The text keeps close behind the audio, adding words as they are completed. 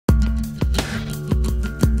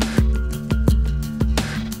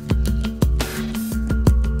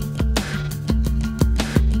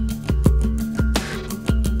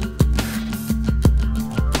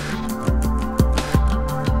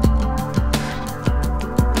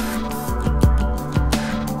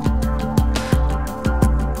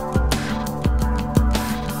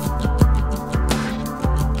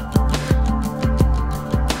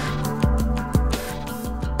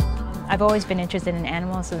I've always been interested in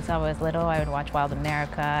animals since I was little. I would watch Wild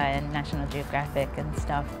America and National Geographic and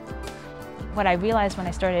stuff. What I realized when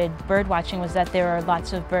I started bird watching was that there are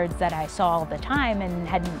lots of birds that I saw all the time and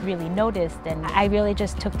hadn't really noticed, and I really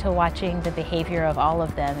just took to watching the behavior of all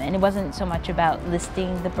of them. And it wasn't so much about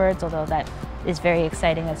listing the birds, although that is very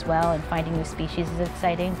exciting as well, and finding new species is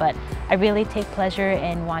exciting, but I really take pleasure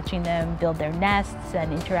in watching them build their nests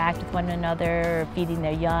and interact with one another, feeding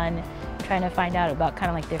their young, trying to find out about kind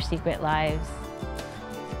of like their secret lives.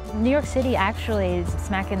 New York City actually is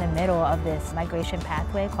smack in the middle of this migration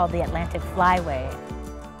pathway called the Atlantic Flyway.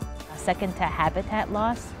 Second to habitat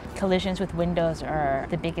loss, collisions with windows are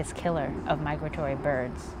the biggest killer of migratory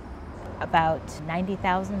birds. About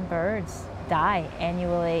 90,000 birds die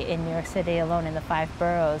annually in New York City alone in the 5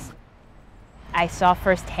 boroughs. I saw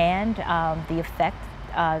firsthand the effect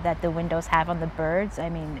that the windows have on the birds. I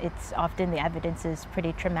mean, it's often the evidence is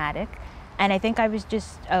pretty traumatic. And I think I was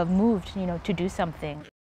just moved, to do something.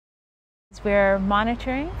 We're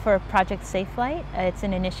monitoring for Project Safe Flight. It's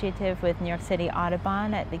an initiative with New York City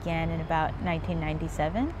Audubon that began in about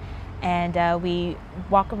 1997. And we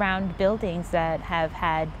walk around buildings that have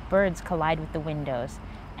had birds collide with the windows.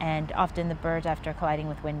 And often the birds, after colliding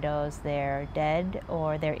with windows, they're dead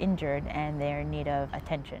or they're injured and they're in need of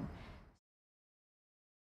attention.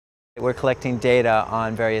 We're collecting data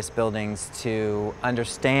on various buildings to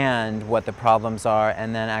understand what the problems are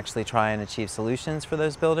and then actually try and achieve solutions for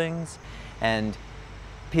those buildings. And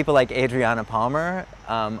people like Adriana Palmer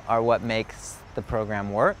are what makes the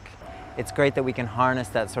program work. It's great that we can harness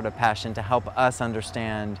that sort of passion to help us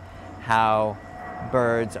understand how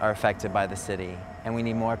birds are affected by the city. And we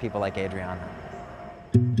need more people like Adriana.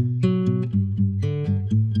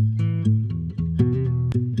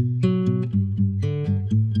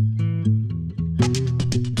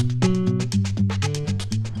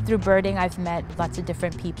 Through birding, I've met lots of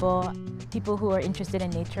different people. People who are interested in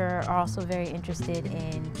nature are also very interested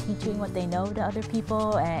in teaching what they know to other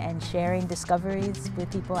people and sharing discoveries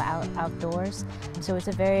with people outdoors. So it's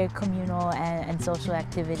a very communal and social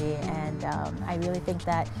activity, and I really think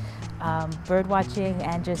that bird watching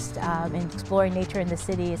and just exploring nature in the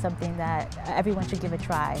city is something that everyone should give a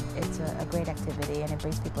try. It's a great activity and it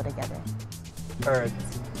brings people together.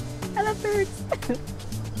 Birds. I love birds!